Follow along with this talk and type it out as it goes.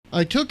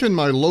I took in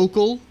my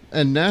local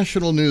and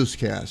national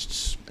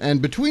newscasts,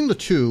 and between the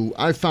two,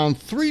 I found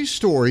three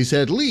stories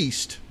at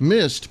least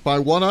missed by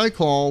what I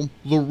call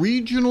the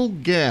regional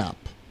gap.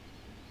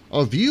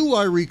 Of you,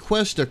 I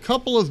request a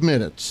couple of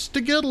minutes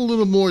to get a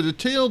little more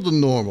detailed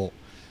than normal,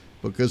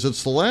 because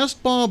it's the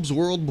last Bob's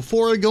World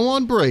before I go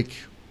on break,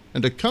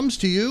 and it comes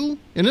to you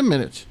in a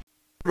minute.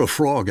 Put a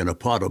frog in a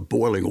pot of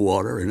boiling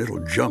water and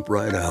it'll jump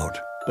right out.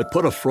 But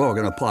put a frog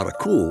in a pot of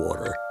cool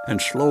water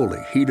and slowly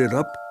heat it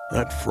up,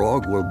 that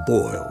frog will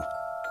boil.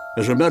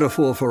 As a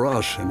metaphor for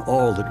us and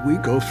all that we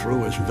go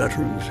through as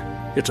veterans,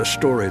 it's a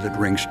story that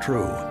rings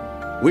true.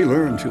 We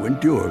learn to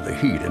endure the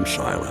heat in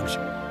silence.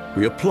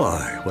 We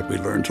apply what we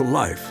learn to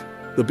life,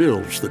 the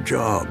bills, the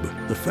job,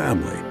 the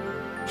family,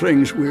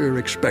 things we're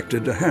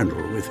expected to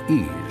handle with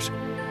ease.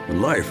 When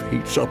life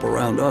heats up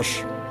around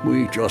us,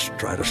 we just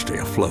try to stay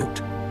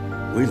afloat.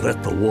 We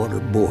let the water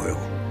boil.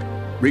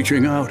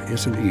 Reaching out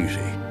isn't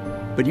easy,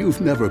 but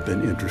you've never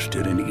been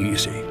interested in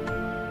easy.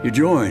 You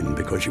join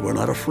because you are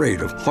not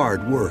afraid of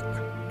hard work.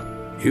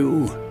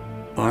 You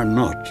are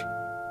not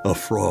a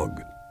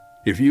frog.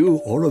 If you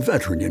or a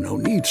veteran you know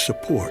needs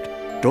support,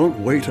 don't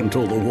wait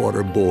until the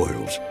water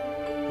boils.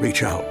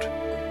 Reach out.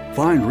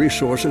 Find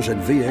resources at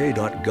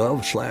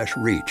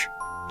va.gov/reach.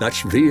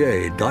 That's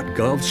va.gov/reach.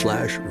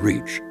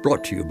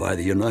 Brought to you by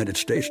the United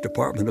States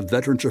Department of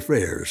Veterans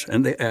Affairs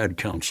and the Ad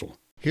Council.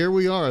 Here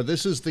we are.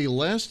 This is the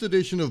last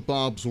edition of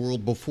Bob's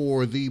World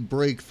before the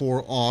break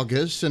for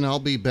August, and I'll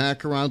be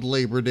back around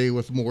Labor Day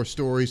with more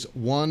stories,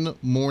 one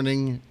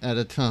morning at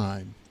a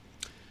time.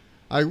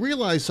 I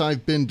realize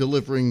I've been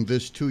delivering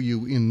this to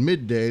you in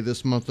midday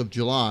this month of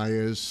July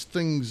as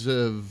things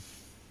have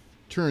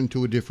turned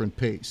to a different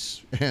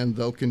pace, and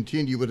they'll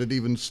continue at an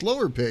even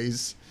slower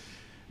pace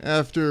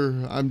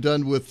after I'm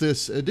done with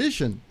this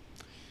edition.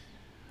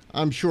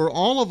 I'm sure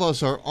all of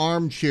us are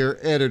armchair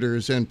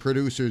editors and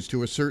producers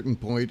to a certain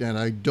point, and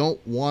I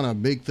don't want to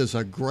make this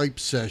a gripe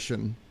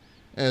session,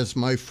 as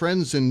my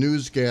friends in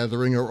news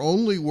gathering are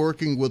only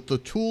working with the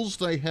tools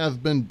they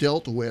have been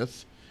dealt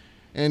with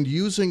and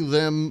using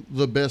them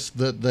the best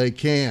that they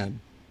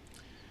can.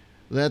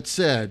 That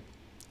said,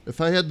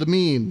 if I had the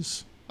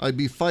means, I'd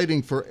be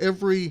fighting for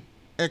every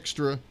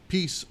extra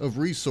piece of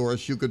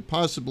resource you could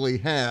possibly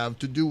have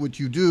to do what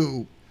you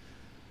do.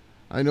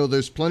 I know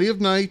there's plenty of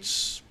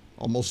nights,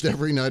 almost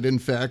every night in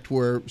fact,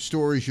 where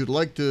stories you'd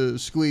like to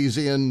squeeze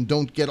in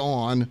don't get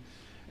on,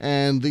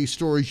 and the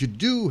stories you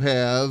do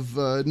have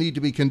need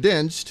to be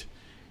condensed,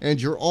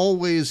 and you're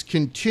always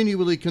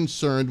continually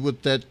concerned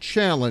with that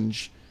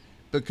challenge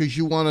because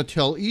you want to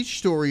tell each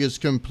story as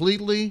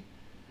completely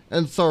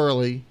and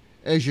thoroughly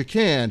as you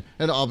can,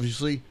 and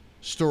obviously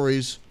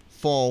stories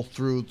fall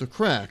through the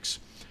cracks.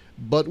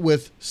 But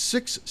with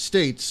 6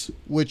 states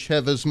which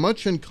have as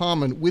much in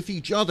common with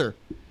each other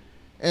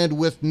and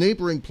with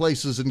neighboring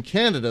places in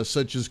Canada,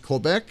 such as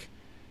Quebec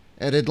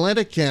and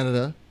Atlantic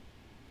Canada,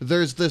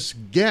 there's this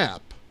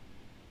gap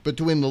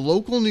between the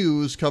local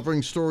news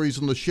covering stories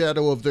in the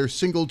shadow of their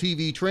single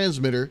TV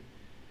transmitter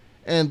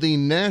and the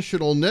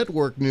national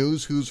network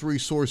news whose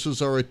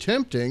resources are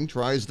attempting,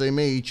 try as they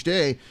may each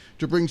day,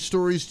 to bring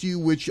stories to you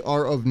which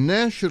are of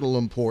national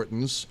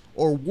importance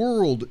or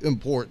world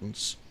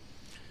importance.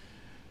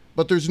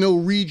 But there's no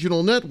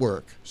regional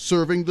network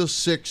serving the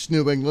 6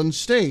 New England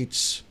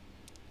states: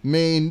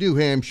 Maine, New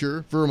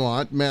Hampshire,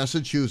 Vermont,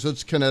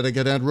 Massachusetts,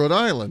 Connecticut, and Rhode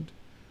Island.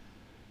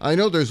 I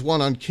know there's one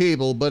on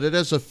cable, but it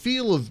has a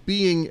feel of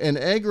being an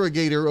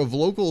aggregator of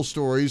local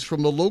stories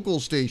from the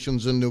local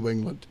stations in New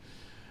England.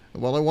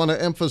 While I want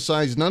to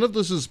emphasize none of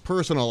this is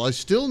personal, I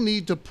still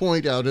need to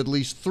point out at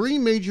least 3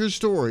 major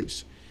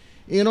stories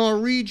in our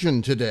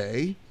region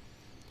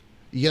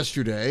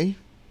yesterday,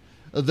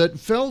 that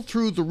fell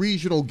through the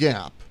regional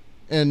gap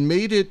and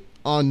made it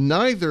on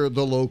neither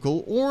the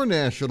local or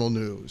national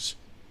news.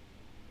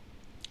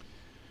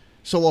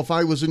 So if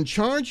I was in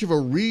charge of a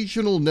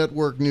regional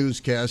network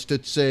newscast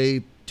at,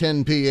 say,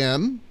 10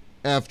 p.m.,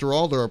 after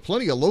all, there are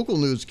plenty of local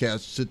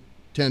newscasts at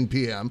 10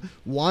 p.m.,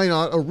 why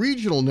not a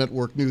regional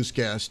network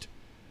newscast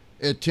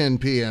at 10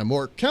 p.m.,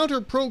 or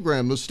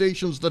counter-program the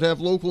stations that have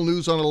local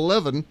news on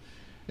 11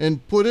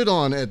 and put it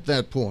on at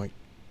that point?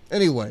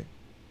 Anyway,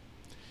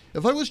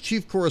 if I was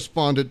chief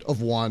correspondent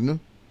of one,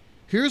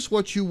 here's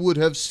what you would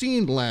have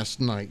seen last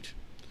night.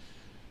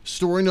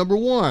 Story number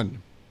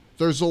 1.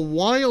 There's a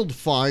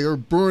wildfire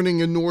burning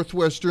in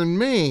northwestern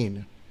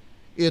Maine.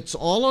 It's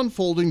all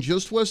unfolding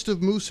just west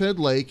of Moosehead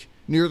Lake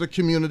near the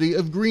community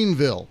of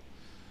Greenville.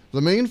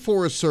 The Maine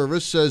Forest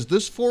Service says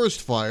this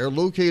forest fire,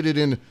 located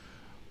in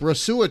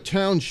Brassua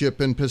Township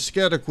in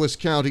Piscataquis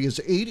County,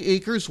 is 8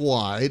 acres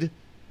wide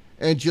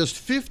and just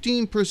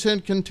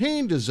 15%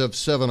 contained as of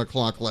 7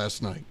 o'clock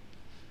last night.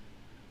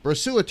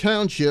 Brassua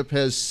Township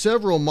has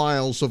several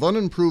miles of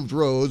unimproved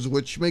roads,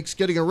 which makes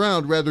getting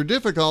around rather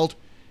difficult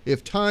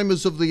if time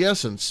is of the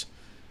essence.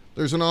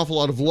 There's an awful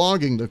lot of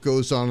logging that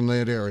goes on in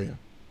that area.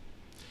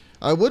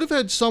 I would have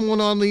had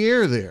someone on the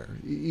air there,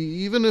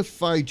 even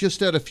if I just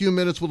had a few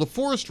minutes with a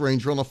forest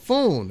ranger on the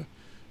phone,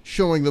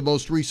 showing the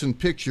most recent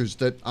pictures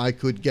that I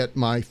could get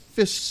my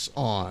fists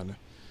on.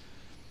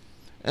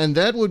 And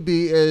that would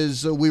be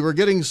as we were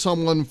getting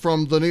someone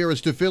from the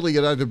nearest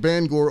affiliate, either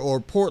Bangor or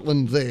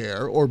Portland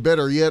there, or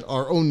better yet,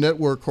 our own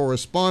network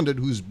correspondent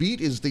whose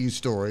beat is these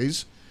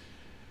stories.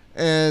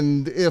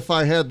 And if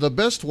I had the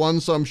best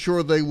ones, I'm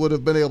sure they would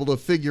have been able to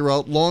figure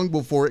out long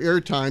before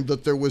airtime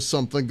that there was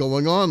something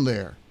going on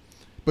there.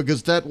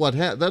 Because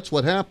that's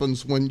what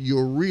happens when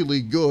you're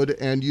really good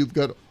and you've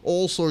got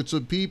all sorts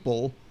of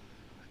people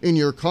in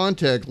your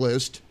contact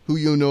list who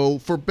you know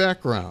for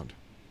background.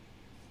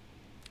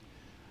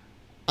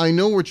 I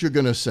know what you're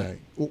going to say.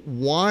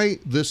 Why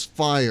this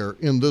fire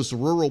in this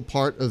rural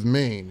part of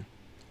Maine?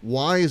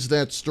 Why is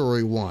that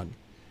story one?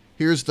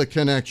 Here's the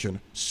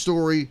connection.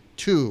 Story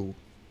two.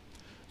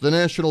 The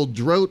National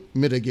Drought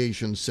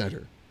Mitigation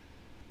Center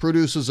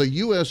produces a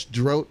U.S.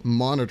 drought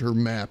monitor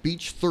map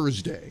each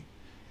Thursday.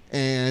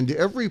 And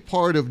every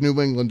part of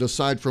New England,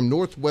 aside from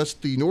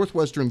the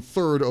northwestern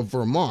third of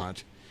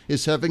Vermont,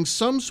 is having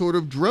some sort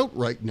of drought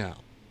right now.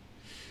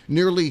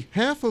 Nearly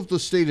half of the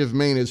state of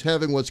Maine is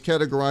having what's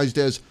categorized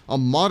as a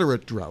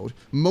moderate drought.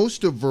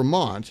 Most of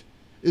Vermont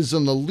is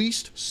in the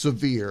least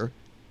severe,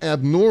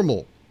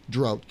 abnormal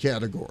drought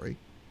category.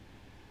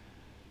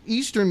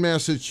 Eastern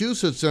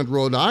Massachusetts and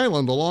Rhode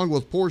Island, along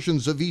with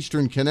portions of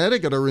eastern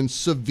Connecticut, are in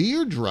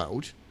severe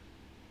drought.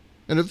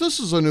 And if this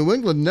is a New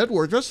England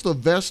network, that's the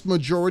vast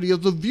majority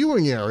of the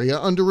viewing area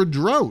under a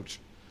drought.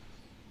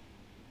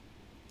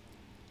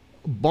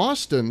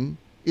 Boston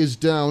is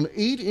down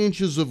 8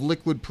 inches of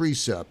liquid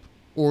precip,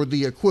 or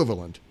the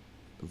equivalent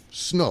of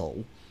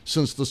snow,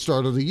 since the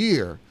start of the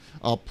year.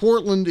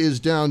 Portland is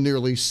down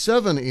nearly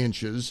 7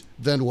 inches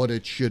than what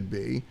it should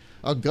be.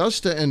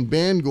 Augusta and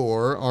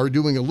Bangor are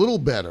doing a little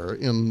better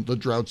in the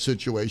drought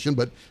situation,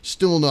 but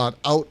still not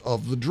out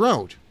of the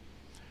drought.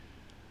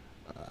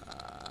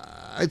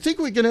 I think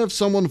we can have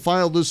someone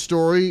file this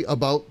story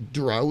about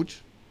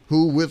drought,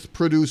 who with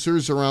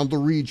producers around the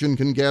region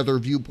can gather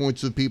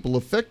viewpoints of people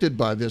affected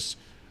by this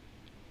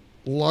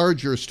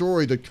larger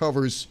story that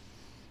covers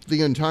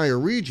the entire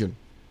region.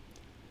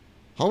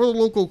 How are the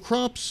local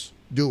crops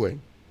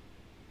doing?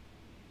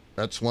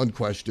 That's one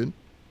question.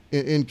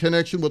 In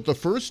connection with the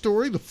first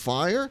story, the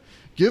fire,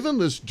 given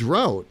this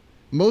drought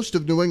most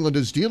of New England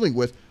is dealing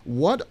with,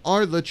 what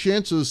are the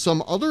chances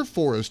some other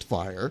forest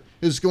fire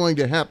is going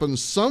to happen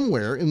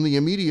somewhere in the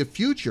immediate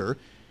future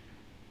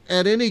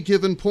at any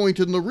given point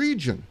in the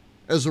region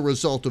as a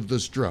result of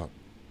this drought?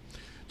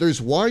 There's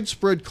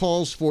widespread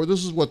calls for,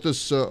 this is what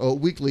this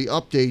weekly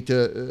update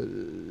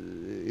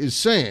is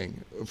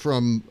saying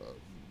from,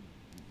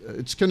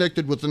 it's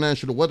connected with the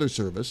National Weather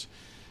Service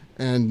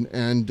and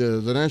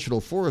the National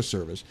Forest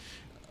Service,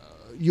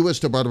 U.S.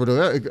 Department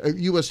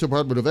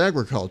of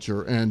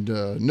Agriculture, and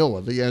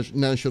NOAA, the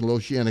National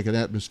Oceanic and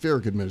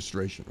Atmospheric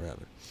Administration,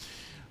 rather.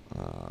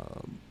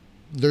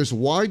 There's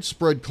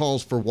widespread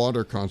calls for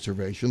water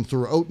conservation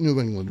throughout New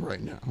England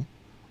right now,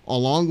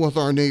 along with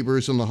our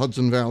neighbors in the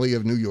Hudson Valley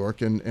of New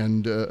York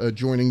and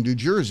adjoining New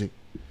Jersey.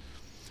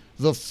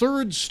 The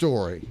third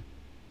story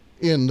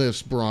in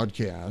this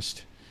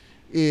broadcast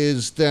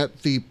is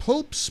that the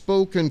Pope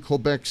spoke in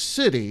Quebec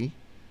City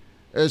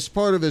as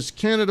part of his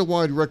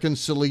Canada-wide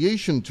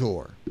reconciliation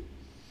tour.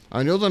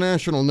 I know the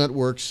national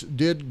networks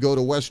did go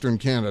to Western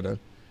Canada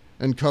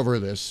and cover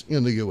this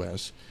in the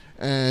U.S.,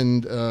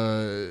 and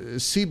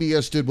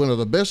CBS did one of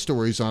the best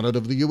stories on it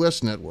of the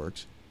U.S.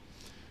 networks.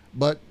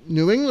 But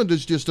New England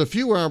is just a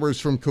few hours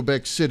from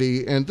Quebec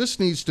City, and this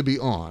needs to be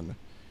on,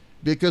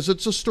 because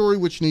it's a story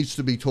which needs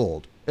to be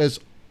told, as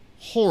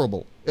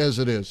horrible as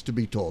it is to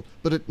be told,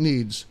 but it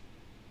needs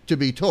to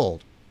be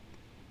told.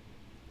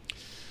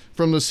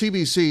 From the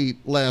CBC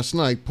last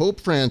night, Pope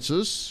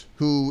Francis,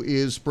 who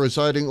is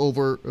presiding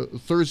over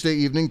Thursday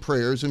evening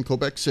prayers in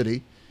Quebec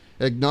City,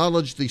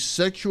 acknowledged the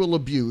sexual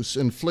abuse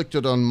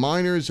inflicted on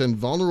minors and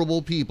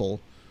vulnerable people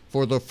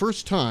for the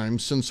first time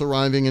since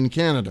arriving in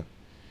Canada.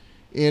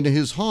 In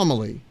his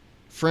homily,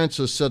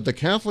 Francis said the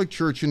Catholic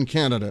Church in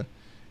Canada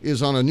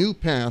is on a new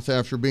path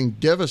after being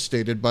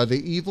devastated by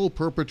the evil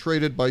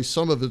perpetrated by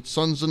some of its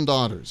sons and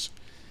daughters.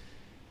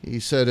 He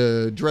said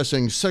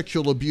addressing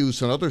sexual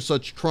abuse and other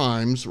such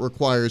crimes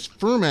requires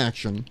firm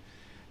action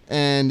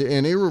and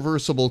an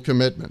irreversible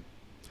commitment.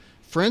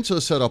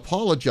 Francis had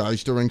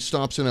apologized during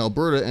stops in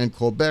Alberta and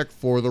Quebec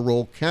for the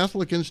role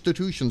Catholic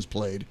institutions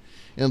played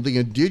in the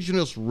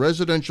Indigenous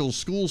residential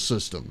school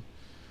system,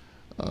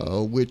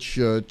 which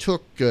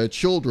took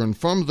children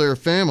from their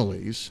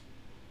families,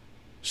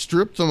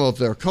 stripped them of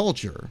their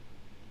culture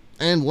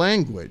and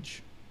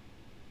language,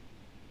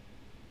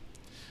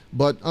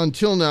 but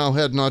until now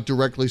had not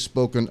directly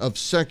spoken of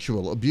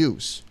sexual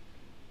abuse.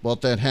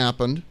 But that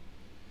happened.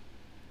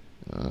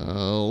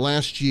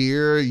 Last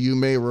year, you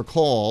may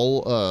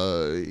recall,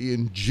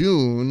 in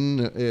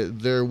June,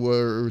 there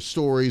were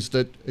stories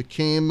that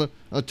came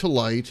to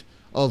light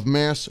of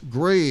mass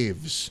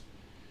graves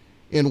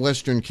in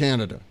Western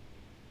Canada,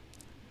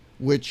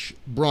 which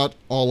brought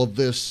all of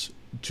this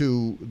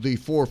to the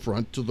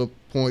forefront, to the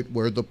point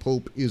where the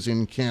Pope is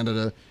in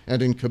Canada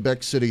and in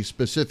Quebec City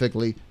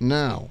specifically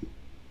now.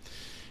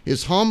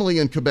 His homily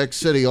in Quebec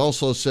City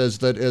also says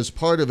that as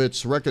part of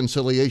its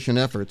reconciliation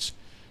efforts,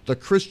 the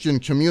Christian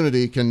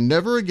community can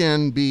never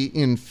again be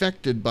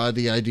infected by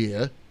the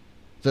idea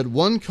that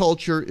one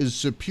culture is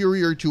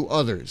superior to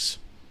others.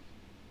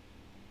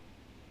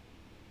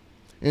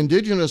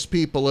 Indigenous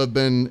people have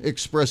been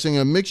expressing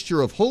a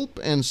mixture of hope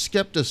and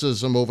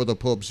skepticism over the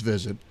Pope's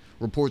visit,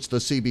 reports the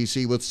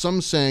CBC, with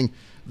some saying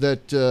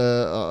that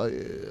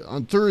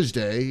on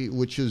Thursday,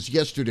 which is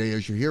yesterday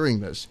as you're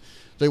hearing this,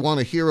 they want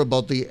to hear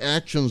about the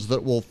actions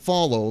that will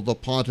follow the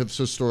pontiff's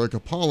historic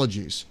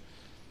apologies.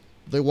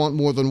 They want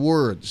more than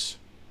words.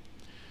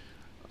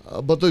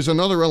 But there's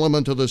another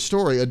element to this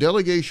story. A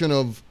delegation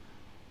of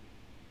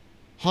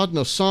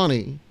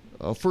Haudenosaunee,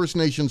 First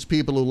Nations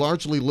people who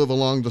largely live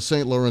along the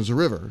St. Lawrence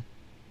River,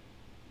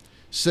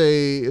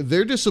 say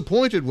they're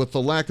disappointed with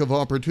the lack of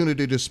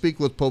opportunity to speak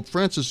with Pope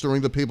Francis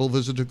during the papal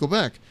visit to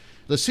Quebec.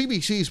 The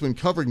CBC's been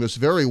covering this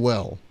very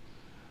well.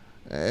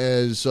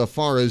 As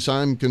far as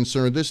I'm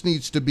concerned, this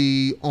needs to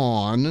be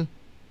on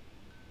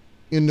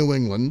in New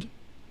England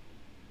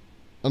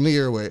on the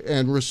airway,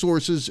 and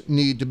resources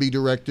need to be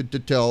directed to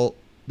tell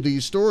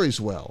these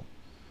stories well.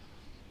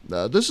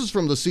 This is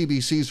from the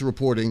CBC's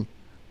reporting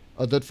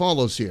that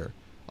follows here.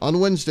 On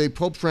Wednesday,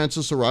 Pope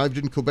Francis arrived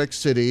in Quebec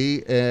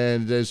City,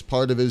 and as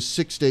part of his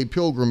 6-day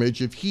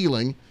pilgrimage of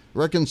healing,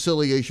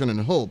 reconciliation,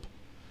 and hope,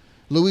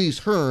 Louise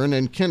Hearn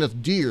and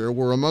Kenneth Deere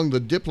were among the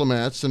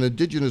diplomats and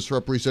Indigenous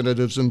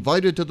representatives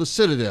invited to the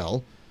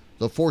Citadel,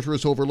 the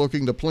fortress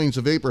overlooking the Plains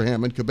of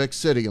Abraham in Quebec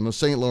City on the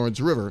St.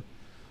 Lawrence River,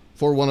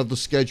 for one of the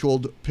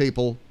scheduled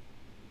papal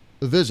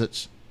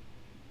visits.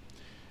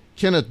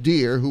 Kenneth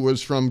Deere, who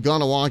was from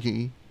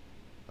Ganawagi,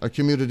 a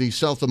community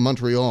south of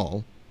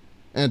Montreal,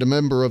 and a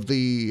member of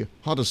the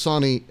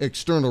Haudenosaunee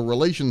External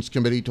Relations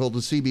Committee, told the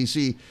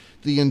CBC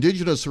the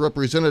Indigenous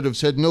representatives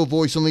had no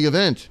voice in the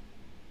event.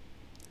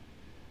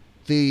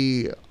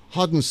 The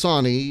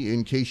Haudenosaunee,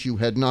 in case you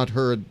had not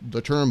heard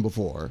the term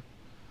before,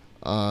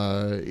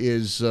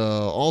 is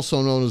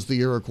also known as the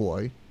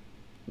Iroquois,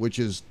 which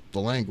is the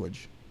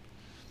language,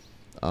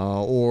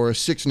 or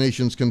Six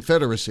Nations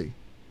Confederacy.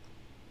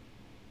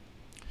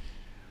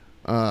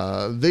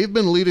 They've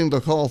been leading the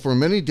call for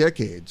many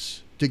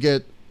decades to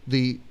get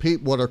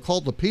what are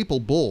called the papal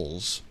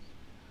bulls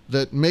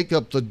that make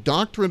up the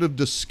doctrine of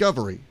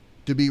discovery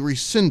to be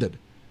rescinded.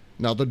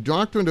 Now, the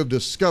doctrine of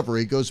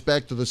discovery goes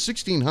back to the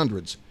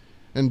 1600s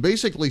and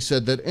basically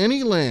said that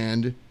any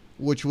land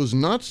which was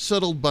not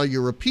settled by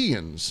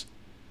Europeans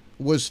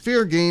was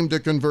fair game to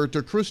convert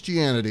to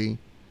Christianity,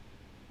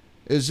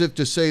 as if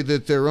to say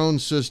that their own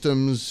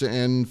systems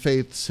and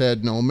faiths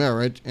had no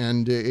merit,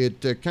 and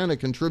it kind of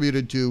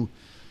contributed to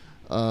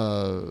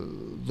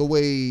the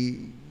way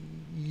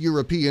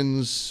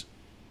Europeans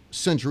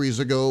centuries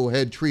ago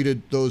had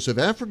treated those of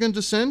African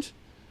descent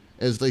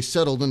as they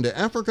settled into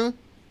Africa,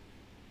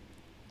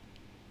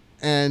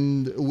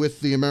 and with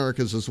the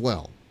Americas as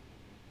well.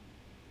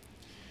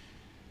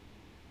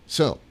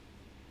 So,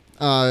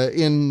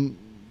 in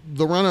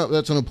the run-up,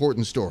 that's an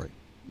important story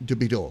to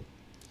be told.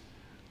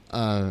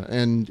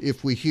 And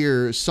if we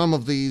hear some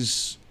of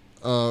these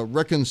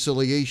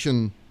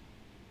reconciliation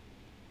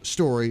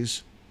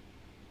stories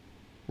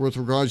with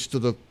regards to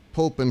the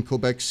Pope in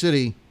Quebec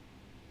City,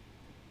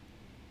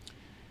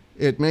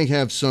 it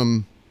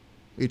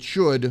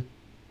should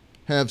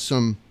have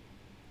some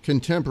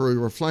contemporary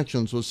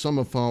reflections with some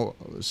of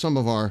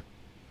our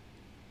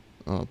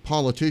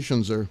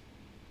politicians are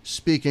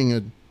speaking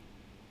at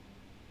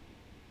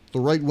the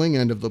right-wing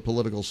end of the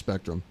political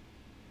spectrum.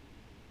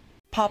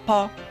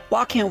 Papa,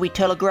 why can't we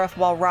telegraph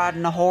while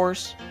riding a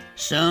horse?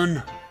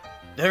 Son,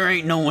 there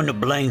ain't no one to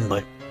blame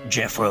but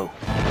Jeffro.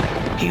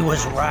 He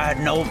was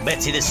riding old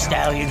Betsy the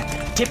Stallion,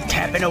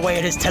 tip-tapping away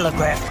at his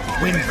telegraph,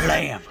 when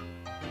blam!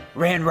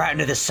 Ran right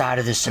into the side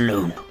of the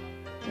saloon.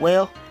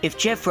 Well, if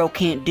Jeffro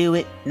can't do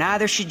it,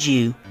 neither should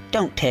you.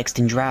 Don't text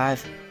and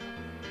drive.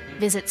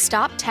 Visit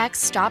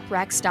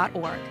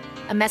StopTextStopWrecks.org.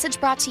 A message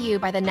brought to you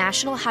by the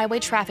National Highway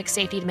Traffic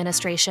Safety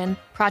Administration,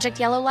 Project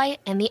Yellow Light,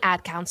 and the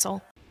Ad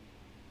Council.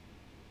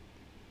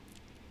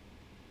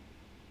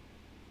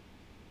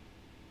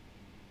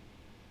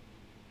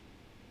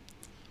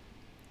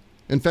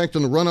 In fact,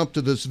 in the run-up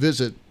to this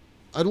visit,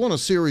 I'd want a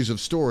series of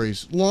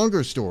stories,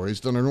 longer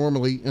stories than are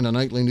normally in a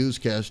nightly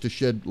newscast, to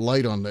shed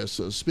light on this,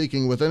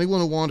 speaking with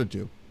anyone who wanted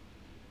to.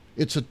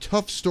 It's a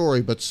tough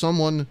story, but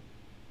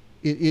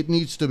it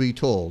needs to be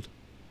told.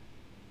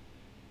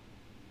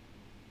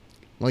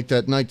 Like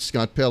that night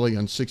Scott Pelley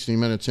on 60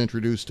 Minutes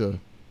introduced a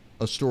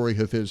story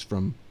of his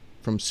from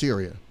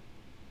Syria.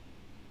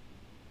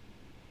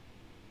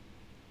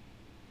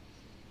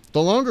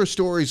 The longer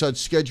stories I'd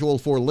schedule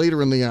for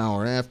later in the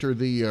hour, after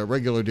the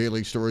regular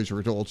daily stories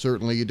are told,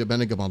 certainly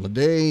depending upon the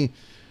day.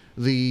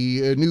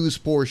 The news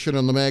portion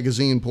and the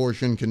magazine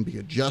portion can be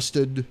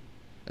adjusted,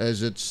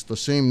 as it's the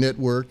same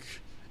network,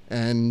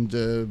 and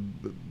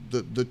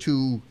the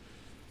two,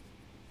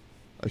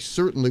 I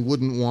certainly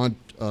wouldn't want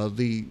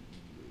the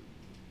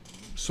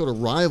sort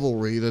of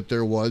rivalry that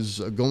there was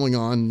going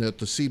on at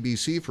the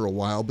CBC for a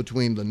while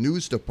between the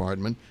news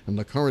department and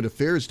the current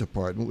affairs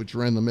department, which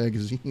ran the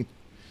magazine.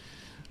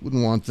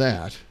 Wouldn't want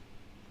that.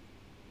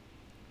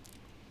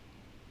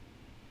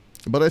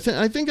 But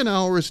I think an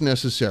hour is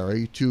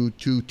necessary to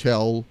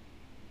tell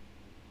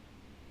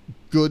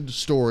good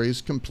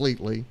stories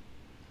completely.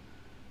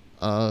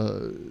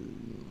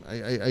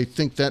 I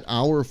think that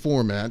hour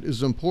format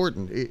is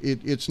important.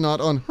 It's not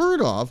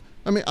unheard of.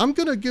 I mean, I'm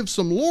going to give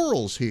some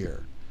laurels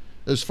here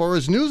as far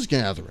as news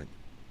gathering.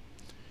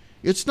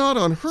 It's not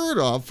unheard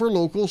of for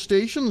local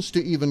stations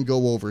to even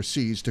go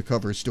overseas to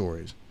cover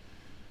stories.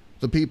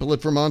 The people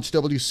at Vermont's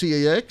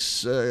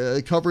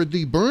WCAX covered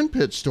the burn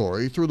pit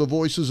story through the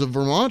voices of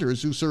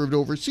Vermonters who served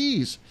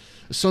overseas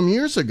some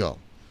years ago.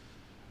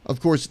 Of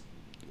course,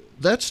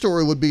 that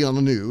story would be on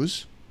the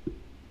news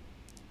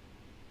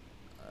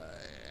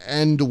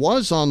and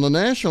was on the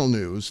national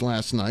news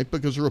last night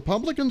because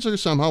Republicans are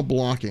somehow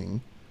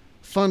blocking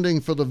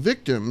funding for the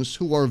victims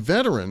who are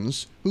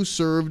veterans who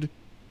served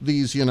the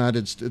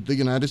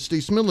United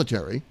States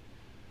military,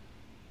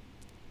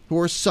 who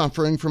are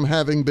suffering from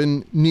having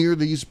been near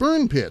these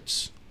burn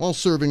pits while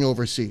serving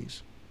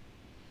overseas.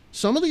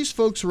 Some of these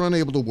folks were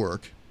unable to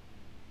work.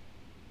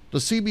 The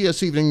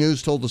CBS Evening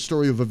News told the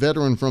story of a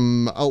veteran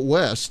from out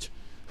west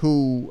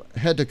who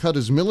had to cut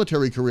his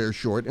military career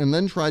short and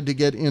then tried to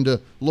get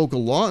into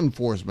local law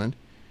enforcement,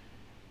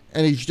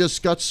 and he's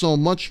just got so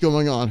much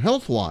going on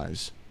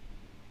health-wise,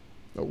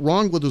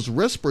 wrong with his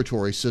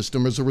respiratory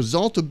system as a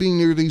result of being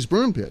near these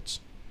burn pits,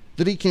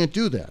 that he can't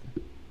do that.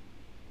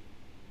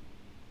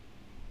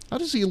 How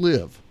does he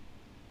live?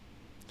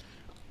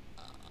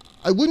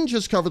 I wouldn't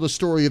just cover the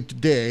story of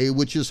today,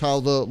 which is how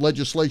the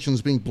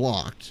legislation's being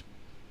blocked,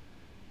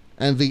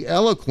 and the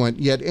eloquent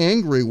yet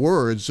angry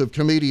words of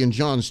comedian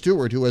Jon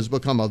Stewart, who has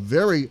become a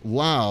very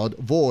loud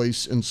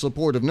voice in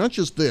support of not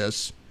just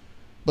this,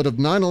 but of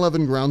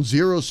 9/11 Ground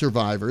Zero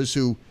survivors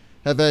who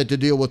have had to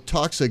deal with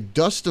toxic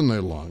dust in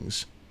their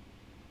lungs.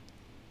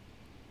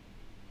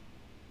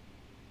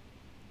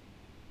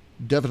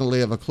 Definitely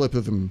have a clip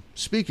of him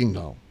speaking,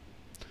 though.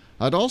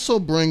 I'd also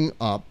bring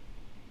up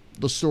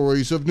the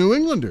stories of New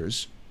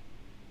Englanders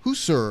who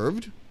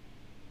served,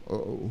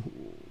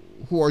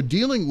 who are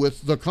dealing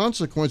with the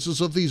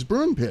consequences of these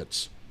burn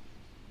pits.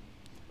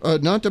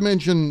 Not to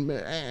mention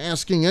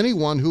asking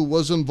anyone who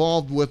was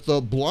involved with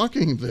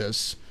blocking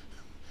this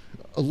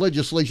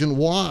legislation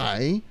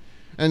why,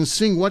 and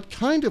seeing what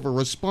kind of a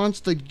response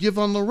they'd give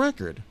on the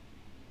record.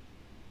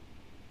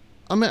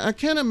 I mean, I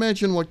can't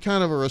imagine what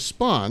kind of a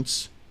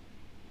response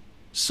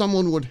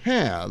someone would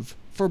have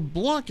for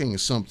blocking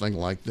something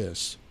like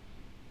this.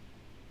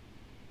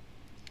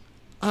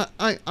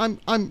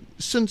 I'm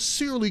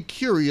sincerely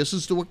curious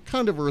as to what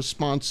kind of a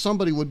response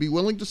somebody would be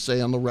willing to say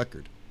on the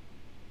record.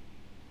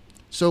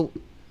 So,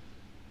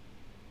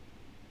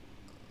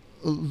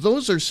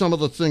 those are some of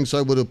the things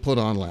I would have put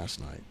on last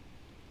night.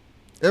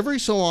 Every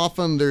so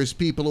often, there's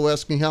people who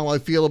ask me how I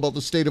feel about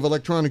the state of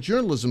electronic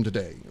journalism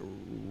today.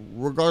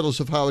 Regardless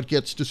of how it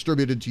gets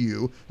distributed to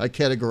you, I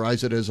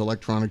categorize it as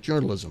electronic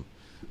journalism.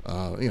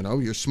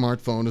 Your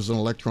smartphone is an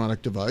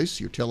electronic device,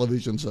 your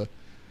television's an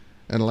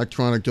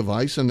electronic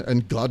device,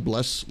 and God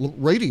bless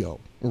radio.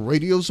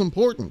 Radio's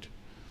important.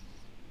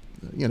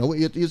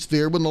 It's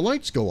there when the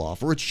lights go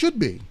off, or it should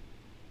be.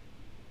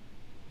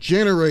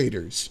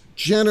 Generators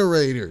in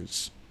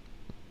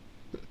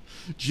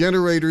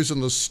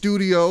the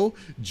studio,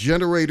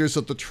 generators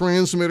at the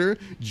transmitter,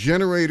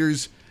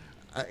 generators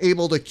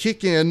able to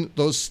kick in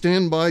those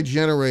standby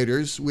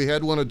generators. We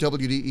had one at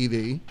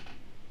WDEV.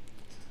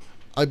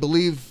 I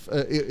believe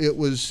it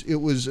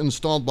was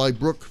installed by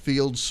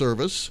Brookfield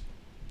Service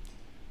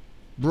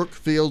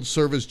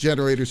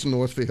Generators in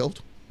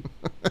Northfield.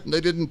 They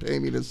didn't pay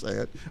me to say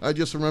it. I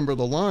just remember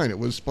the line. It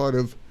was part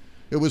of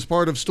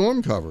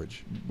storm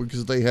coverage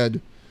because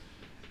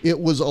it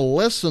was a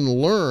lesson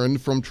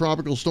learned from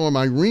Tropical Storm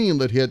Irene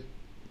that hit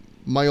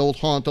my old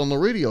haunt on the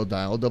radio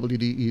dial,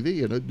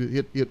 WDEV, and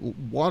it hit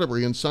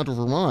Waterbury in central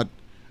Vermont.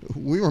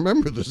 We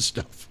remember this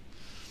stuff.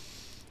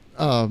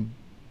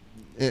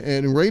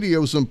 And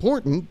radio is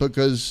important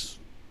because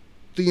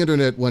the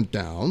internet went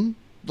down,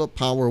 the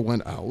power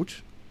went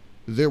out.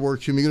 There were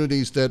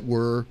communities that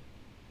were,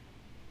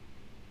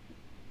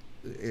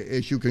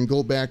 as you can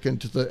go back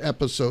into the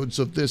episodes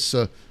of this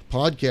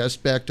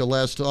podcast back to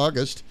last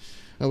August,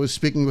 I was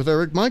speaking with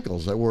Eric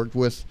Michaels. I worked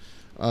with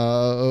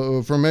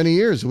for many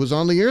years. It was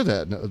on the air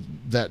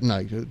that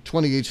night,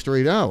 28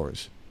 straight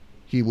hours.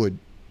 He would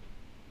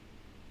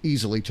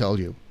easily tell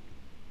you.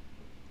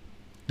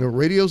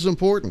 Radio's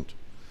important.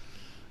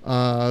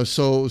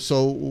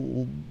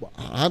 So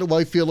how do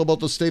I feel about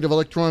the state of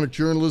electronic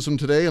journalism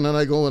today? And then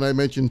I go and I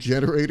mention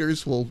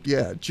generators. Well,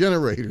 yeah,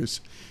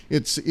 generators.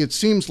 It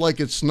seems like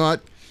it's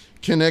not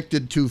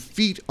connected to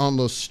feet on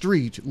the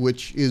street,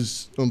 which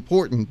is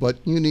important, but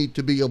you need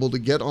to be able to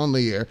get on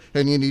the air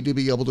and you need to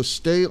be able to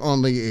stay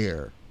on the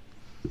air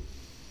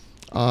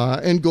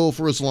and go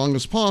for as long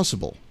as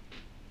possible.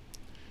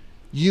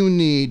 You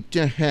need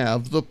to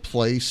have the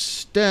place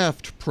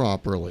staffed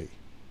properly.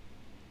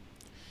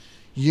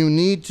 you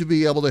need to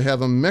be able to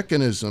have a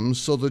mechanism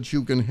so that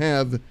you can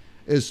have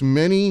as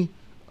many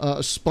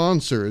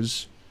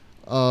sponsors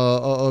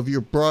of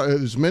your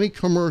as many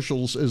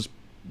commercials as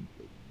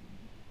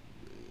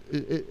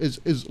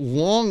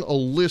long a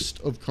list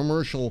of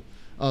commercial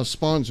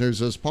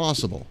sponsors as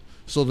possible,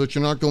 so that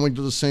you're not going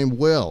to the same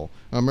well.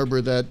 I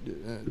remember that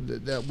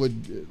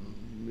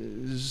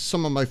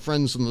some of my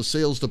friends in the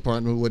sales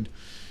department would,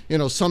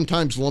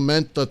 sometimes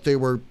lament that they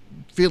were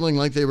feeling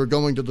like they were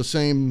going to the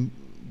same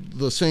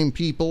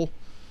people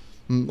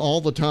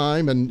all the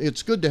time, and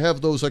it's good to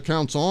have those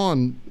accounts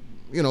on,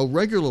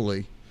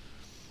 regularly.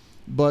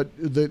 But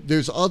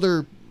there's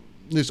other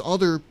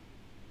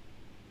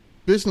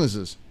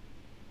businesses,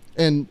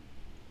 and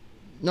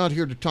not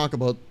here to talk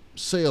about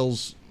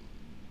sales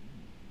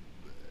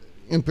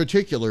in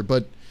particular,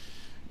 but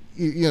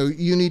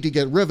you need to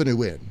get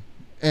revenue in,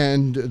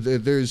 and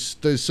there's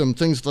some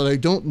things that I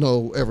don't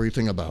know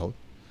everything about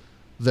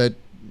that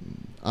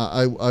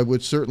I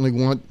would certainly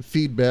want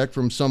feedback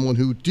from someone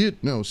who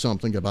did know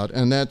something about,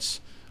 and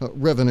that's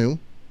revenue,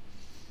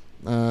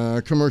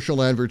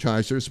 commercial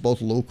advertisers,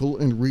 both local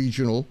and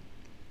regional,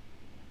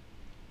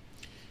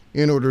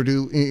 in order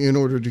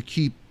to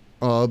keep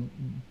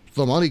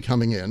the money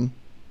coming in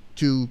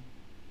to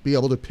be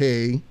able to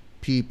pay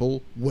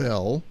people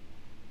well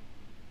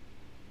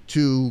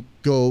to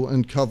go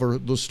and cover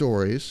the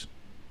stories,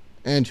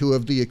 and to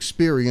have the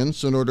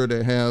experience in order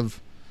to have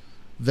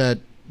that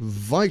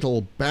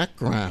vital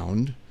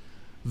background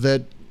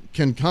that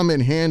can come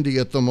in handy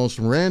at the most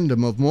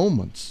random of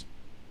moments.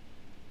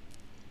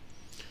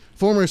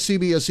 Former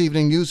CBS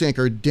Evening News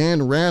anchor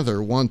Dan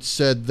Rather once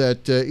said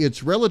that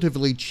it's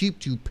relatively cheap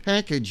to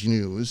package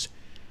news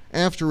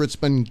after it's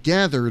been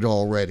gathered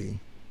already.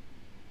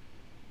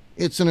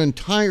 It's an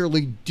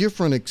entirely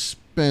different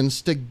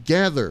expense to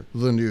gather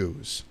the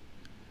news.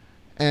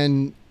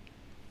 And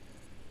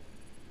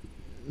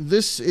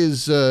this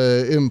is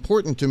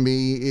important to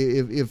me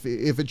if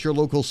it's your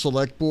local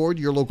select board,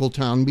 your local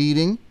town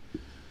meeting,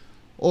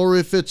 or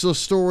if it's a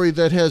story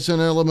that has an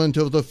element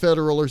of the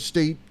federal or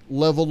state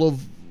level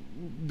of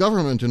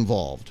government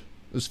involved,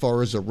 as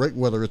far as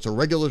whether it's a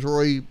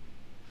regulatory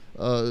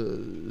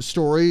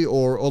story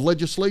or a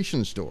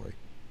legislation story.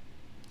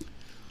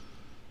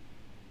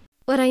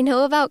 What I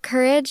know about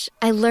courage,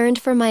 I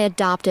learned from my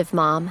adoptive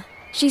mom.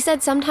 She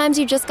said sometimes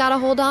you just gotta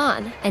hold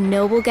on and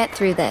know we'll get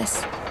through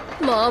this.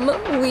 Mom,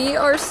 we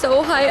are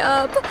so high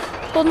up.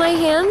 Hold my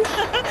hand.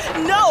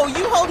 No,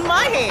 you hold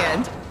my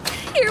hand.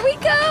 Here we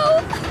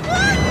go.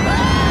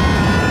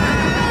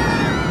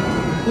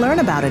 Learn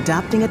about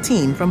adopting a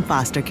teen from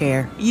foster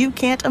care. You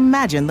can't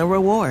imagine the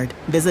reward.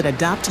 Visit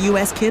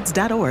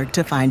adoptuskids.org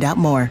to find out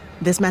more.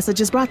 This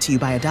message is brought to you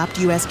by Adopt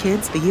US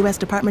Kids, the U.S.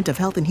 Department of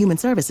Health and Human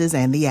Services,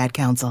 and the Ad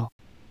Council.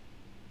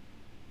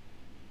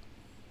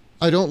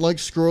 I don't like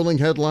scrolling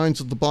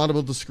headlines at the bottom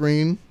of the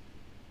screen.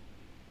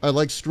 I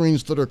like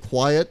screens that are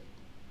quiet.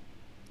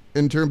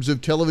 In terms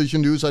of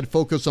television news, I'd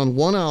focus on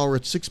 1 hour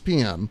at 6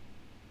 p.m.,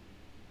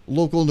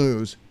 local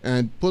news,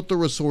 and put the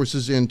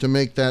resources in to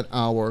make that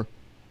hour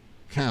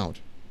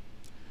count.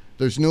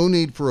 There's no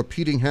need for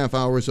repeating half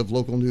hours of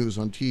local news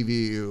on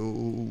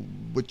TV,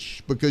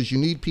 because you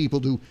need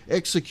people to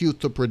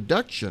execute the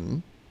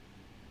production,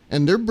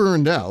 and they're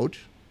burned out.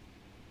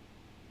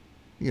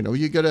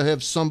 You got to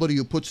have somebody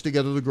who puts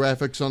together the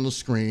graphics on the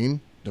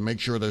screen to make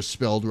sure they're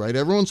spelled right.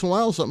 Every once in a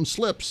while, something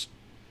slips,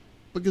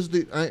 because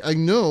I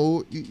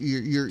know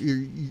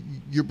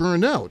you're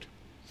burned out,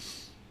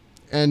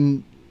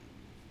 and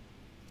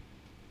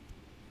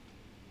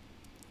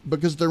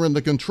because they're in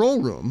the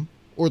control room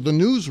or the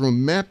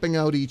newsroom mapping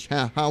out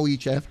how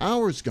each half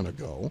hour is going to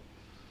go.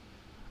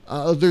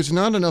 There's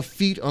not enough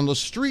feet on the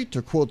street,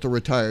 to quote the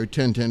retired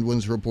 1010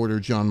 Wins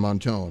reporter John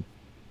Montone.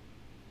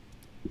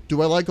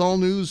 Do I like all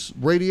news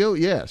radio?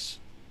 Yes.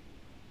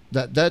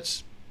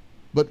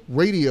 But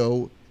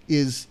radio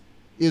is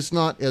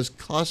not as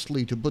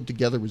costly to put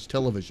together as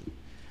television,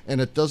 and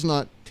it does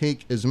not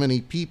take as many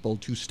people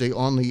to stay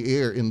on the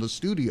air in the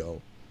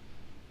studio.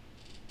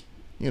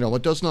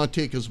 It does not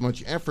take as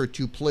much effort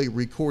to play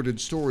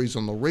recorded stories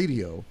on the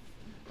radio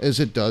as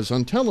it does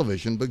on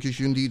television, because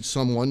you need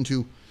someone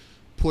to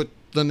put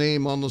the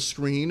name on the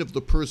screen of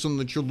the person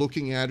that you're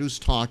looking at who's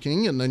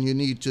talking, and then you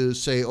need to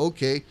say,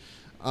 okay,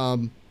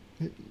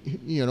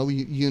 you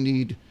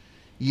need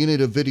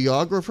a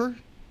videographer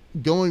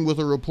going with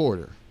a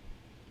reporter,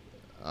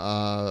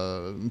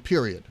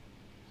 period.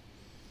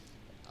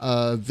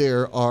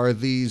 There are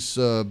these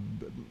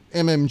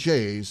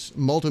MMJs,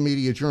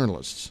 multimedia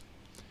journalists,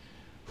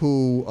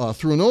 who,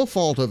 through no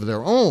fault of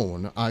their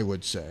own, I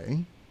would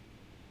say,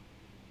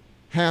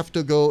 have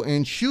to go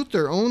and shoot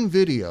their own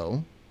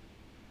video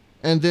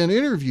and then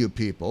interview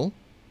people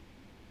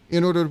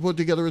in order to put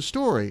together a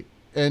story.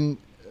 And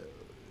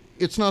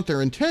it's not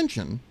their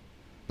intention,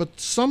 but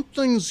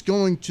something's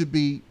going to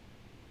be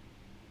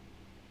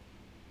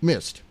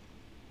missed.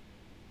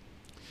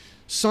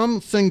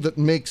 Something that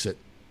makes it,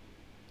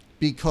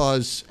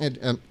 because,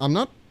 and I'm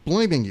not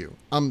blaming you,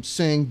 I'm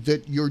saying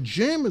that your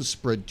jam is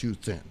spread too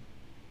thin.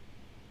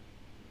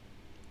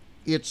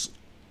 It's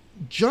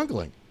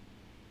juggling.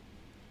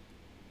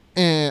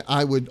 And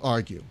I would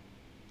argue.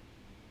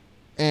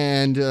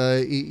 And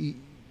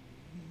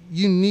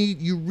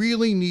you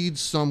really need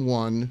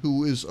someone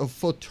who is a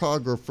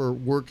photographer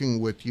working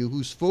with you,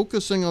 who's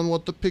focusing on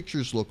what the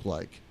pictures look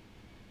like,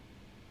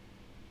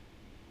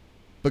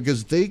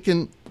 because they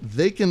can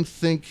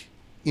think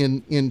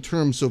in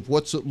terms of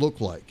what's it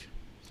look like.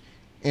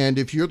 And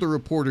if you're the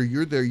reporter,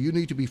 you're there, you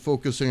need to be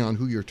focusing on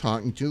who you're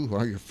talking to,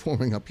 how you're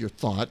forming up your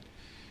thought.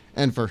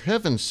 And for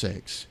heaven's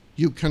sakes,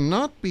 you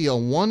cannot be a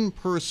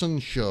one-person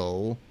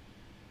show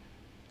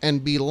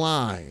and be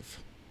live.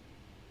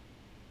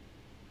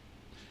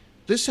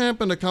 This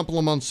happened a couple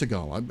of months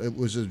ago. It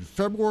was in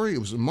February, it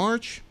was in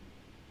March.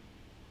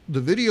 The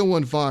video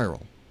went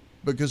viral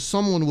because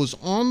someone was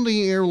on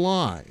the air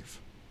live.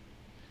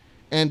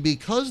 And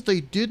because they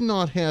did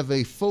not have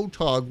a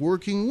photog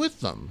working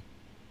with them,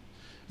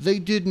 they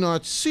did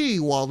not see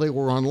while they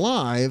were on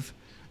live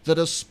that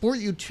a sport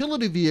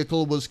utility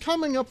vehicle was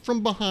coming up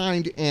from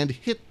behind and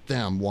hit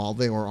them while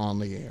they were on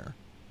the air.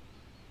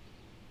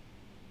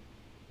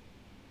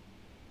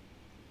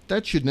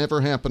 That should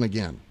never happen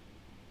again.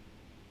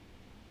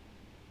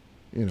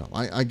 You know,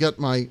 I get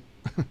my,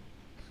 I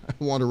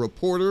want a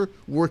reporter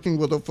working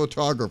with a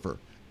photographer,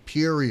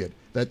 period.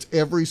 That's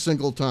every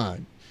single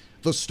time.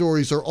 The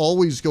stories are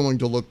always going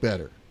to look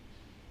better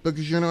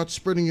because you're not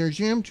spreading your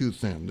jam too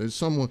thin. There's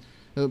someone,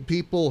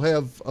 people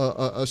have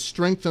a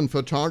strength in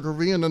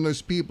photography, and then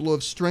there's people who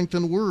have strength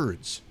in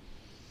words.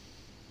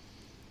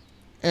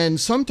 And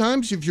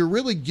sometimes if you're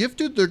really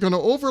gifted, they're going to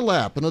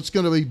overlap, and it's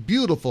going to be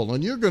beautiful,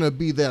 and you're going to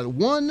be that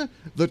one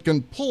that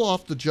can pull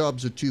off the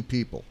jobs of two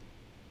people.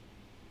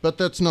 But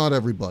that's not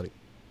everybody.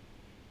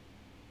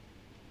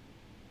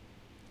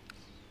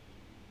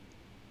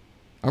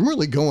 I'm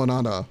really going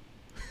on a...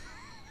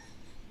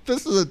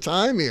 This is a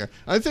time here.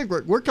 I think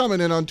we're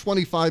coming in on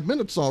 25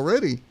 minutes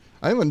already.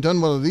 I haven't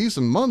done one of these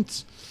in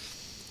months.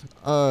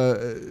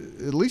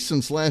 At least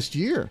since last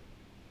year.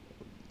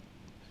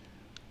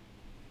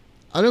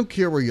 I don't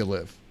care where you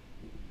live.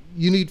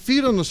 You need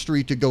feet on the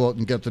street to go out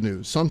and get the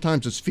news.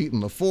 Sometimes it's feet in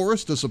the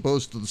forest as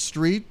opposed to the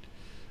street,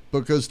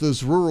 because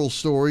there's rural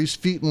stories,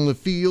 feet in the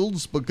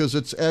fields because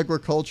it's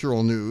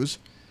agricultural news.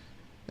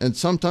 And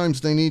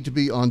sometimes they need to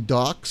be on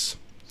docks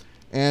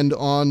and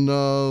on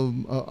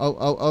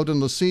out in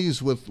the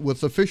seas with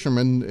the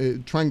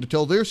fishermen trying to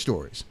tell their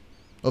stories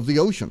of the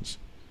oceans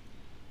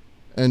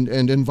and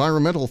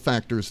environmental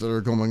factors that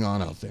are going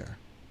on out there.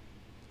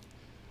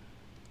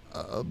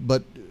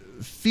 But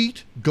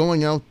feet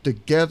going out to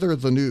gather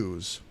the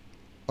news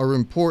are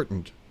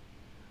important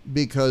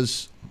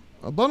because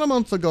about a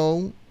month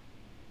ago,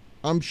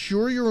 I'm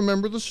sure you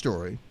remember the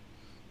story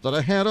that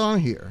I had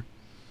on here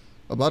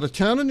about a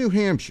town in New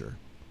Hampshire.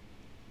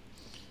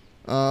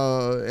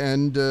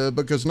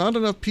 Because not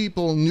enough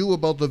people knew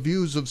about the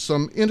views of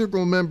some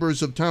integral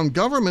members of town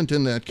government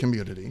in that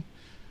community,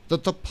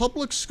 that the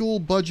public school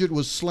budget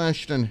was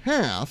slashed in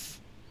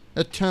half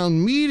at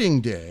town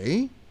meeting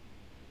day,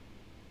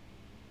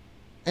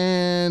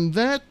 and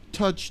that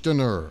touched a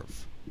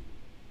nerve.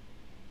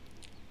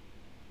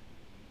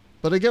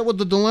 But I get what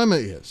the dilemma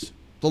is.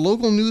 The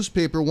local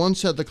newspaper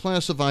once had the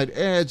classified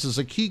ads as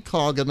a key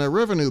cog in their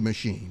revenue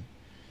machine,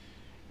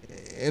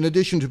 in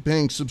addition to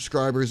paying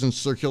subscribers and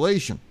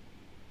circulation.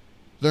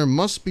 There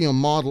must be a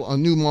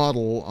new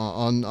model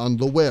on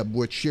the web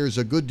which shares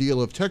a good deal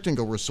of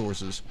technical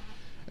resources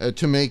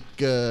to make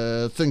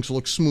things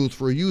look smooth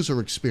for a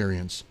user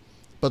experience.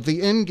 But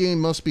the end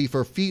game must be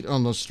for feet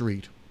on the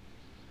street.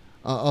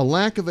 A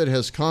lack of it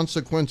has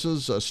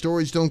consequences.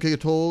 Stories don't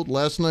get told.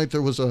 Last night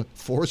there was a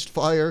forest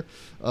fire.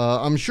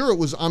 I'm sure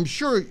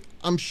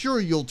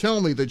you'll tell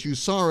me that you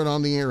saw it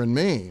on the air in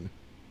Maine.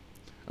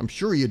 I'm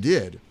sure you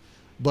did.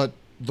 But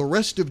the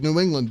rest of New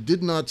England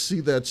did not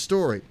see that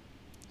story.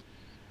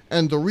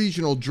 And the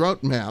regional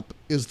drought map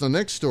is the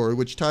next story,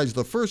 which ties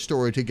the first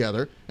story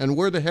together. And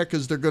where the heck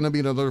is there going to be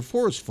another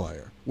forest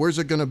fire? Where's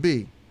it going to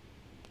be?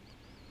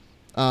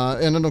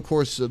 And then, of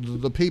course,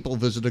 the people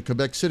visited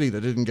Quebec City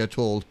that didn't get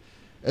told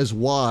as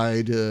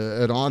wide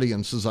an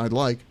audience as I'd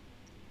like.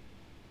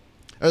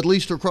 At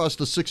least across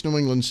the 6 New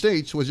England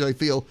states, which I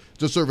feel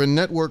deserve a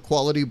network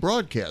quality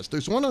broadcast.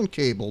 There's one on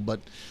cable, but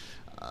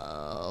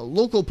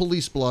local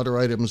police blotter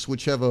items,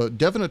 which have a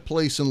definite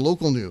place in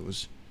local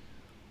news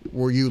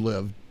where you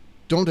live,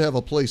 don't have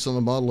a place on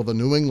the model of a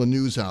New England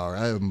news hour,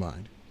 I have in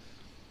mind.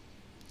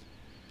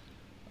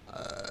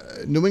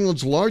 New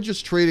England's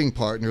largest trading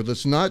partner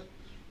that's not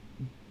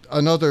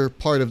another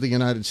part of the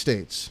United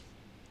States.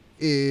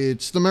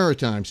 It's the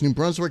Maritimes, New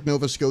Brunswick,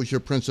 Nova Scotia,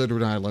 Prince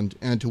Edward Island,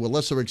 and to a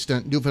lesser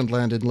extent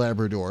Newfoundland and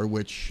Labrador,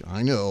 which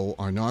I know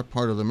are not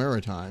part of the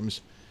Maritimes.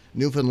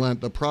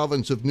 Newfoundland, the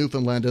province of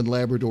Newfoundland and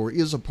Labrador,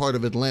 is a part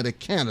of Atlantic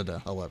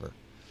Canada, however.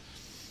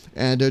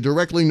 And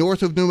directly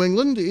north of New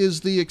England is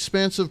the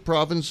expansive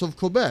province of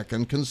Quebec,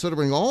 and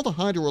considering all the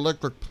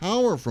hydroelectric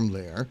power from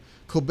there,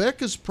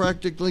 Quebec is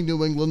practically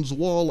New England's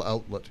wall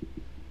outlet,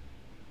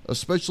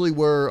 especially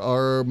where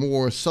our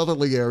more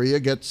southerly area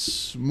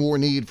gets more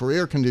need for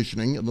air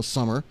conditioning in the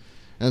summer,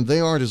 and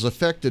they aren't as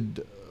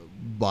affected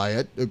by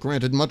it.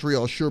 Granted,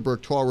 Montreal,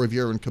 Sherbrooke,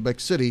 Trois-Rivières, and Quebec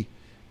City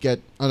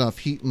get enough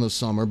heat in the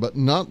summer, but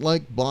not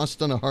like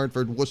Boston,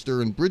 Hartford,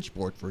 Worcester, and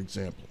Bridgeport, for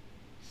example.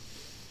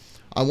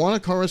 I want a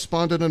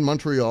correspondent in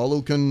Montreal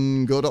who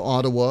can go to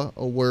Ottawa,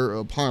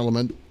 where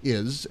Parliament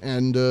is,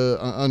 and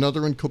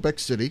another in Quebec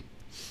City.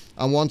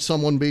 I want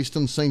someone based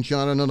in St.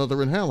 John and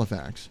another in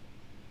Halifax.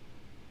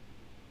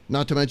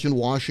 Not to mention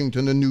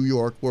Washington and New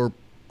York, where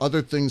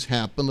other things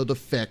happen that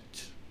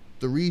affect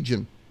the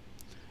region.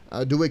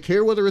 Do I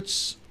care whether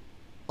it's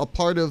a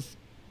part of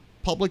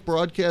public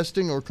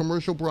broadcasting or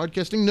commercial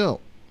broadcasting? No.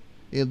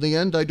 In the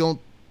end, I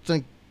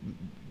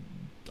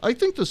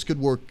think this could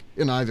work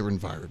in either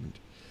environment.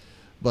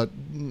 But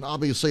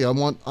obviously, I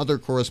want other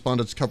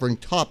correspondents covering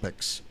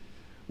topics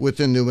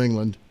within New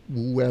England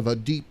who have a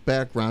deep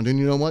background. And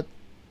you know what?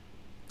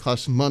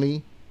 Costs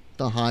money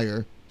to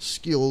hire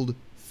skilled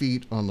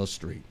feet on the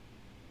street.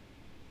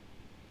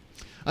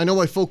 I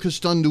know I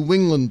focused on New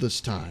England this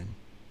time.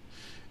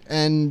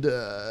 And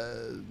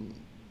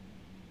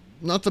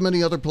not the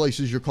many other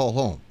places you call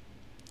home.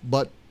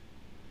 But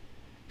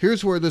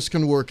here's where this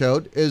can work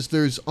out, is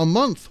there's a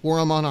month where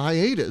I'm on a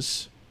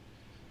hiatus,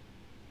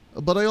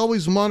 but I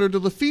always monitor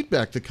the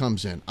feedback that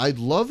comes in. I'd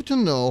love to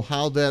know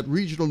how that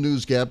regional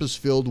news gap is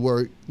filled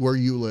where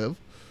you live,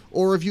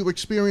 or if you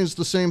experience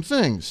the same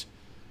things.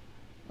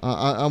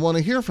 I want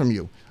to hear from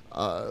you.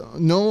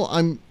 No,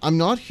 I'm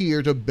not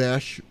here to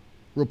bash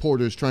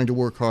reporters trying to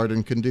work hard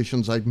in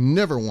conditions I'd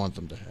never want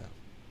them to have.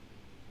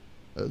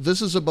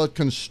 This is about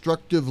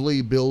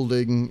constructively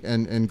building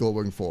and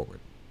going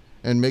forward,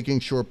 and making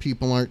sure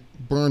people aren't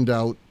burned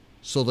out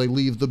so they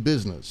leave the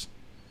business.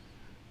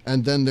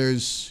 And then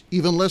there's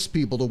even less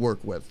people to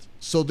work with,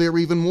 so they're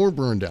even more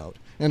burned out.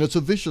 And it's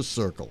a vicious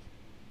circle.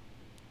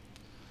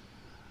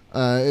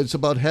 It's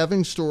about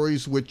having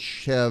stories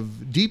which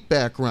have deep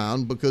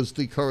background because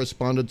the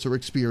correspondents are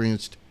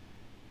experienced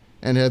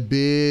and have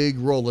big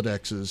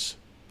Rolodexes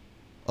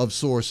of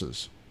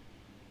sources,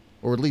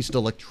 or at least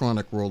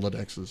electronic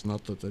Rolodexes.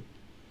 Not that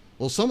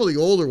well, some of the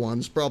older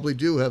ones probably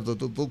do have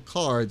the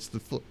cards.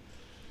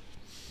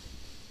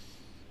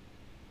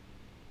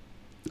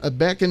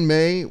 Back in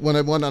May, when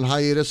I went on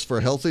hiatus for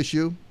a health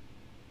issue,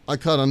 I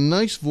caught a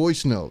nice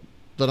voice note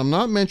that I'm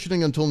not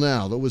mentioning until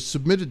now that was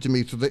submitted to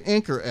me through the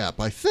Anchor app,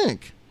 I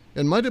think.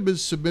 It might have been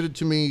submitted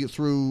to me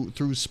through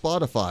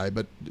Spotify,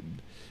 but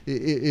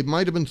it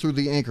might have been through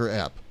the Anchor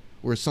app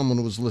where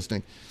someone was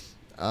listening.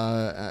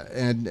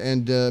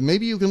 And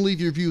maybe you can leave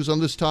your views on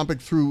this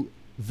topic through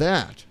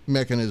that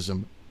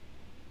mechanism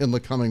in the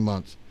coming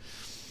months.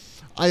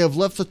 I have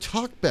left the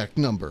talkback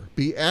number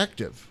be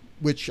active,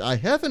 which I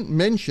haven't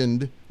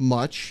mentioned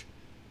much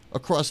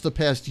across the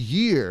past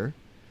year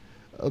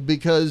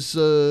because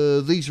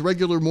these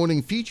regular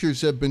morning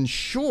features have been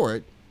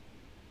short.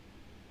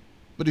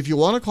 But if you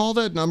want to call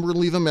that number and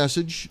leave a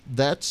message,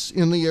 that's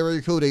in the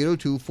area code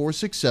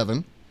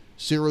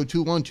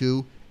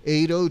 802-467-0212,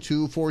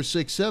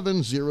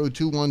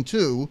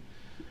 802-467-0212.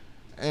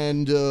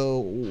 And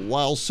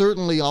while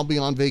certainly I'll be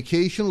on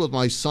vacation with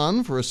my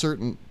son for a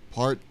certain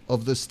part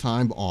of this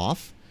time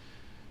off,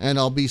 and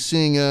I'll be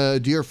seeing a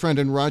dear friend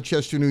in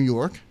Rochester, New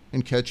York,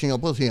 and catching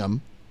up with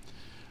him,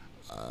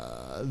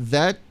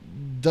 that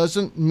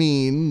doesn't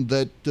mean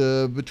that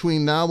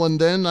between now and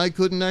then I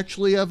couldn't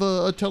actually have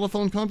a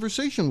telephone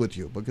conversation with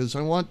you, because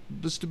I want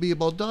this to be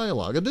about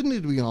dialogue. It didn't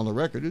need to be on the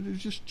record. It was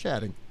just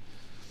chatting.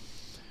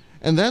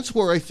 And that's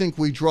where I think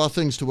we draw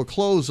things to a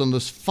close on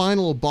this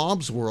final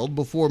Bob's World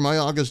before my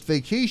August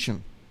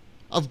vacation.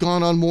 I've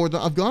gone on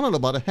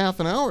about a half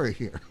an hour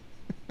here.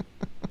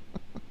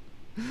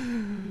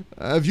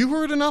 Have you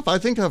heard enough? I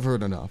think I've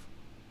heard enough.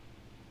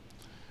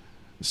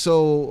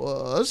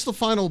 So that's the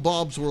final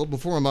Bob's World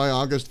before my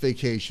August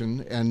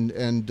vacation. And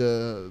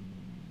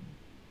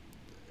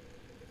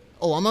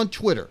I'm on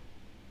Twitter.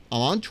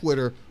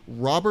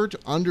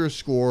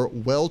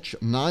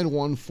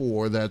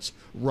 Robert_Welch914. That's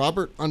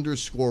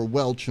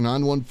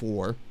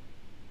Robert_Welch914.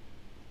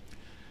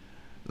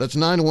 That's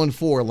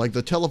 914, like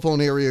the telephone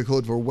area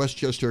code for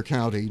Westchester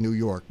County, New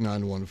York,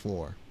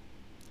 914.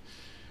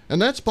 And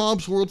that's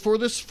Bob's World for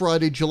this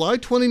Friday, July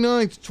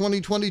 29th,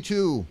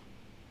 2022.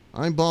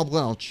 I'm Bob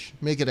Welch.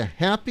 Make it a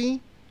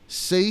happy,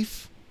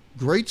 safe,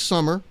 great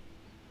summer,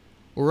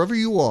 wherever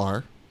you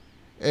are.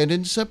 And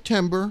in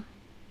September,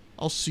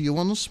 I'll see you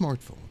on the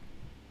smartphone.